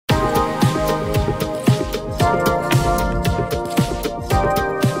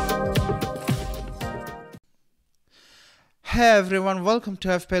Hey everyone, welcome to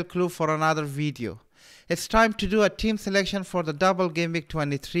FPL Clue for another video. It's time to do a team selection for the double game week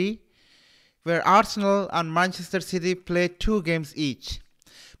 23, where Arsenal and Manchester City play 2 games each.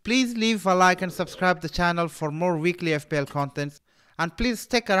 Please leave a like and subscribe the channel for more weekly FPL content. And please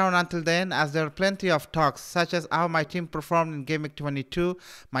stick around until the end, as there are plenty of talks such as how my team performed in game week 22,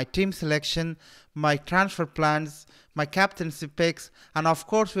 my team selection, my transfer plans, my captaincy picks, and of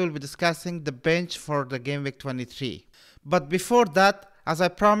course we will be discussing the bench for the game week 23. But before that, as I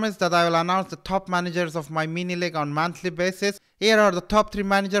promised that I will announce the top managers of my mini league on monthly basis, here are the top 3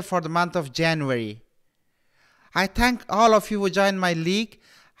 managers for the month of January. I thank all of you who joined my league.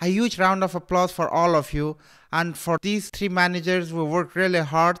 A huge round of applause for all of you, and for these 3 managers who worked really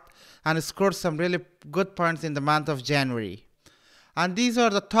hard and scored some really good points in the month of January. And these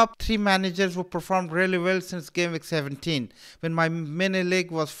are the top 3 managers who performed really well since game week 17, when my mini league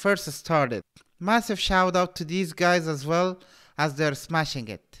was first started. Massive shout out to these guys as well, as they're smashing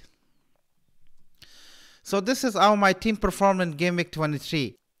it. So this is how my team performed in game week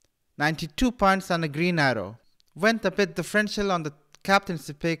 23. 92 points and a green arrow. Went a bit differential on the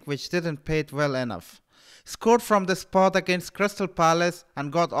captaincy pick, which didn't pay it well enough. Scored from the spot against Crystal Palace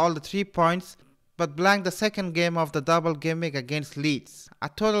and got all the 3 points, but blanked the second game of the double game week against Leeds. A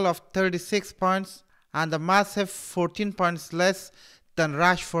total of 36 points and a massive 14 points less than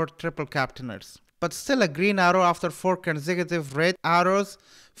Rashford triple captainers. But still a green arrow after 4 consecutive red arrows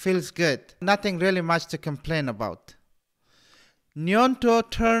feels good. Nothing really much to complain about. Gnonto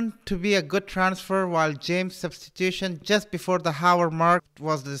turned to be a good transfer, while James' substitution just before the hour mark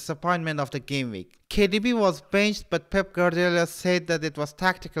was the disappointment of the game week. KDB was benched, but Pep Guardiola said that it was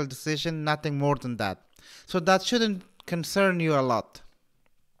tactical decision, nothing more than that. So that shouldn't concern you a lot.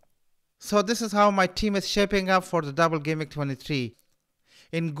 So this is how my team is shaping up for the double game week 23.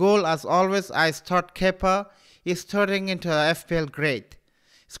 In goal, as always, I start Kepa. He's turning into a FPL great,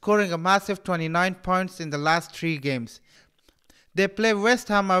 scoring a massive 29 points in the last 3 games. They play West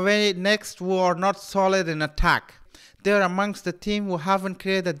Ham away next, who are not solid in attack. They are amongst the team who haven't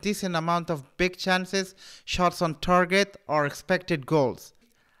created a decent amount of big chances, shots on target or expected goals.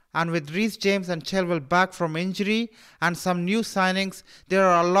 And with Reece James and Chilwell back from injury and some new signings, there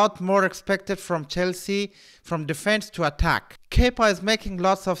are a lot more expected from Chelsea, from defense to attack. Kepa is making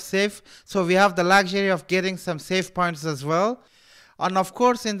lots of saves, so we have the luxury of getting some save points as well. And of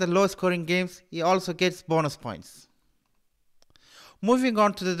course, in the low scoring games, he also gets bonus points. Moving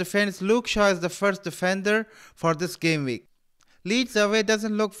on to the defense, Luke Shaw is the first defender for this game week. Leeds away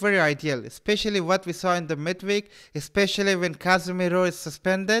doesn't look very ideal, especially what we saw in the midweek, especially when Casemiro is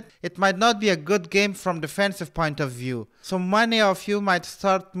suspended. It might not be a good game from defensive point of view. So many of you might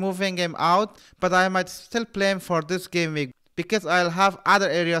start moving him out, but I might still play him for this game week because I'll have other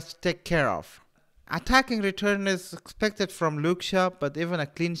areas to take care of. Attacking return is expected from Luke Shaw, but even a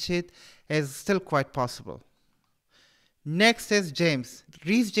clean sheet is still quite possible. Next is James.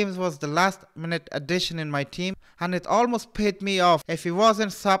 Reece James was the last minute addition in my team, and it almost paid me off if he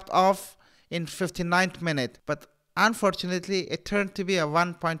wasn't subbed off in 59th minute, but unfortunately it turned to be a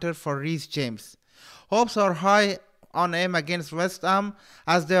 1-pointer for Reece James. Hopes are high on him against West Ham,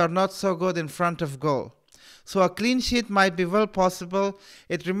 as they are not so good in front of goal. So a clean sheet might be well possible.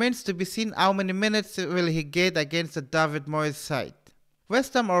 It remains to be seen how many minutes will he get against the David Moyes side.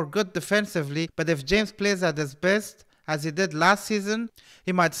 West Ham are good defensively, but if James plays at his best, as he did last season,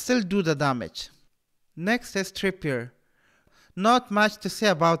 he might still do the damage. Next is Trippier. Not much to say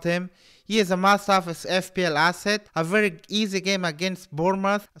about him. He is a must-have FPL asset, a very easy game against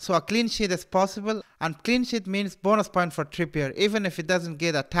Bournemouth, so a clean sheet is possible, and clean sheet means bonus point for Trippier, even if he doesn't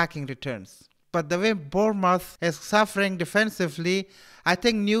get attacking returns. But the way Bournemouth is suffering defensively, I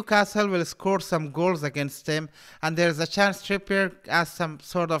think Newcastle will score some goals against him, and there is a chance Trippier has some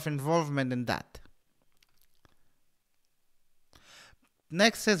sort of involvement in that.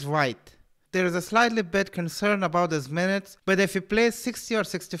 Next is White. There is a slightly bit concern about his minutes, but if he plays 60 or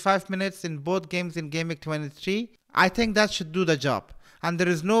 65 minutes in both games in game week 23, I think that should do the job. And there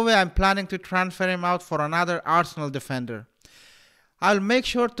is no way I'm planning to transfer him out for another Arsenal defender. I'll make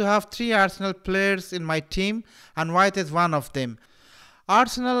sure to have 3 Arsenal players in my team, and White is one of them.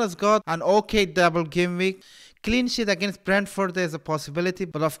 Arsenal has got an okay double game week. Clean sheet against Brentford is a possibility,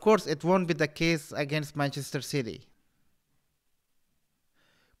 but of course it won't be the case against Manchester City.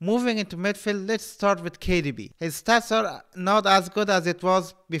 Moving into midfield, let's start with KDB. His stats are not as good as it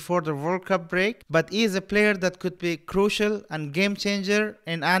was before the World Cup break, but he is a player that could be crucial and game changer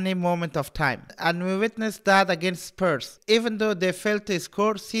in any moment of time. And we witnessed that against Spurs. Even though they failed to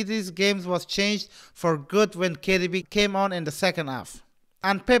score, City's games was changed for good when KDB came on in the second half.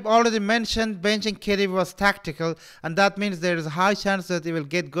 And Pep already mentioned benching KDB was tactical, and that means there is a high chance that he will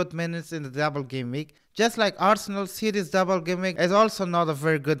get good minutes in the double game week. Just like Arsenal, City's double game week is also not a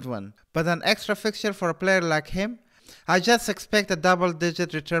very good one. But an extra fixture for a player like him, I just expect a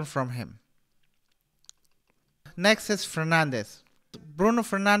double-digit return from him. Next is Fernandes. Bruno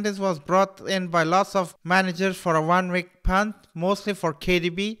Fernandes was brought in by lots of managers for a one-week punt, mostly for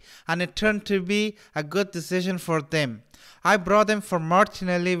KDB, and it turned to be a good decision for them. I brought him for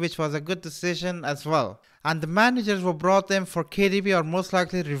Martinelli, which was a good decision as well. And the managers who brought them for KDB are most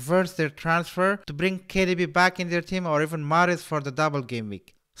likely reverse their transfer to bring KDB back in their team, or even Mahrez for the double game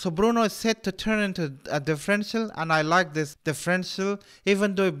week. So Bruno is set to turn into a differential, and I like this differential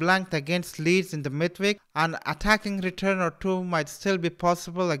even though he blanked against Leeds in the midweek. An attacking return or two might still be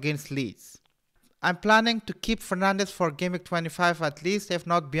possible against Leeds. I'm planning to keep Fernandes for game week 25 at least, if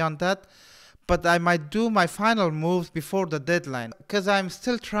not beyond that. But I might do my final moves before the deadline, because I'm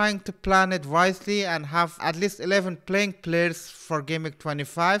still trying to plan it wisely and have at least 11 playing players for game week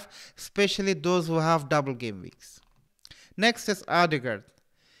 25, especially those who have double game weeks. Next is Odegaard.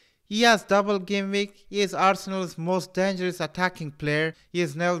 He has double game week. He is Arsenal's most dangerous attacking player. He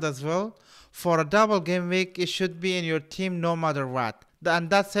is nailed as well. For a double game week, he should be in your team no matter what. And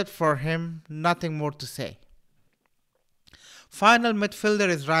that's it for him. Nothing more to say. Final midfielder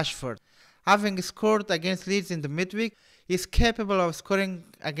is Rashford. Having scored against Leeds in the midweek, he is capable of scoring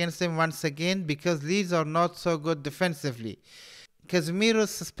against them once again because Leeds are not so good defensively. Casemiro's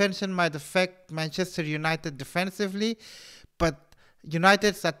suspension might affect Manchester United defensively, but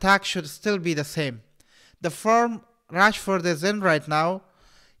United's attack should still be the same. The form Rashford is in right now,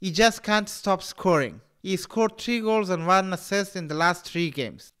 he just can't stop scoring. He scored 3 goals and 1 assist in the last 3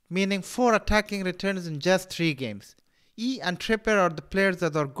 games, meaning 4 attacking returns in just 3 games. He and Trippier are the players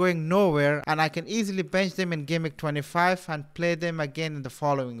that are going nowhere, and I can easily bench them in game week 25 and play them again in the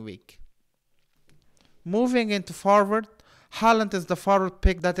following week. Moving into forward, Haaland is the forward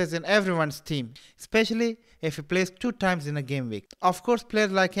pick that is in everyone's team, especially if he plays 2 times in a game week. Of course,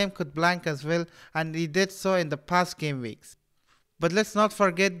 players like him could blank as well, and he did so in the past game weeks. But let's not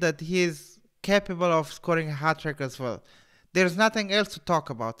forget that he is capable of scoring a hat-trick as well. There's nothing else to talk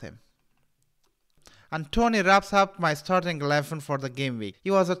about him. And TONEY wraps up my starting 11 for the game week.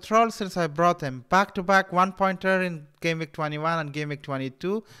 He was a troll since I brought him. Back-to-back one-pointer in game week 21 and game week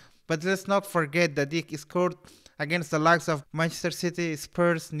 22. But let's not forget that he scored against the likes of Mancehster City,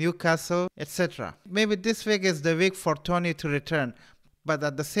 Spurs, Newcastle, etc. Maybe this week is the week for TONEY to return. But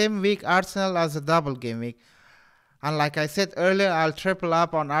at the same week, Arsenal has a double game week. And like I said earlier, I'll triple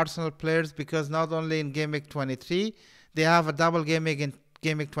up on Arsenal players because not only in game week 23, they have a double game week in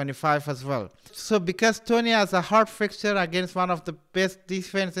game week 25 as well. So because TONEY has a hard fixture against one of the best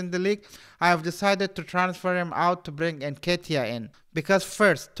defense in the league, I have decided to transfer him out to bring NKETIAH in. Because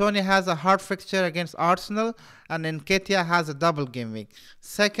first, TONEY has a hard fixture against Arsenal and NKETIAH has a double game week.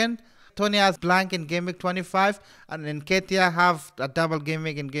 Second, TONEY has blank in game week 25 and NKETIAH have a double game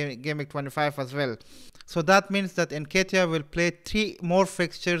week in game week 25 as well. So that means that NKETIAH will play 3 more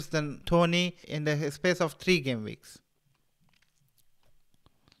fixtures than TONEY in the space of 3 game weeks.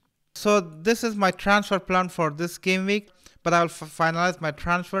 So this is my transfer plan for this game week, but I will finalize my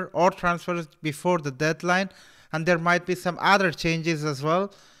transfer or transfers before the deadline, and there might be some other changes as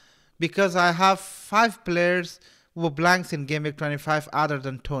well because I have 5 players who blanks in game week 25 other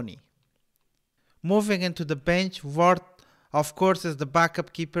than TONEY. Moving into the bench, Ward of course is the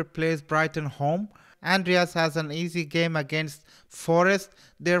backup keeper, plays Brighton home. Andreas has an easy game against Forest,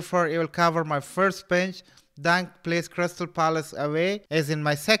 therefore he will cover my first bench. Dank plays Crystal Palace away, is in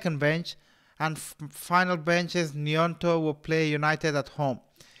my second bench, and final bench is Nyonto, who play United at home.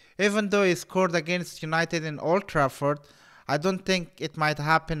 Even though he scored against United in Old Trafford, I don't think it might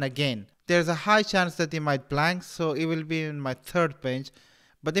happen again. There's a high chance that he might blank, so he will be in my third bench,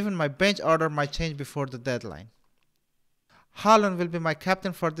 but even my bench order might change before the deadline. Haaland will be my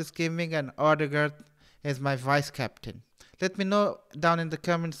captain for this gaming, and Odegaard is my vice captain. Let me know down in the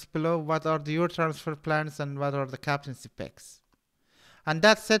comments below what are your transfer plans and what are the captaincy picks. And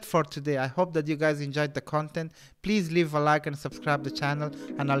that's it for today. I hope that you guys enjoyed the content. Please leave a like and subscribe the channel,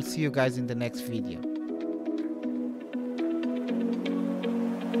 and I'll see you guys in the next video.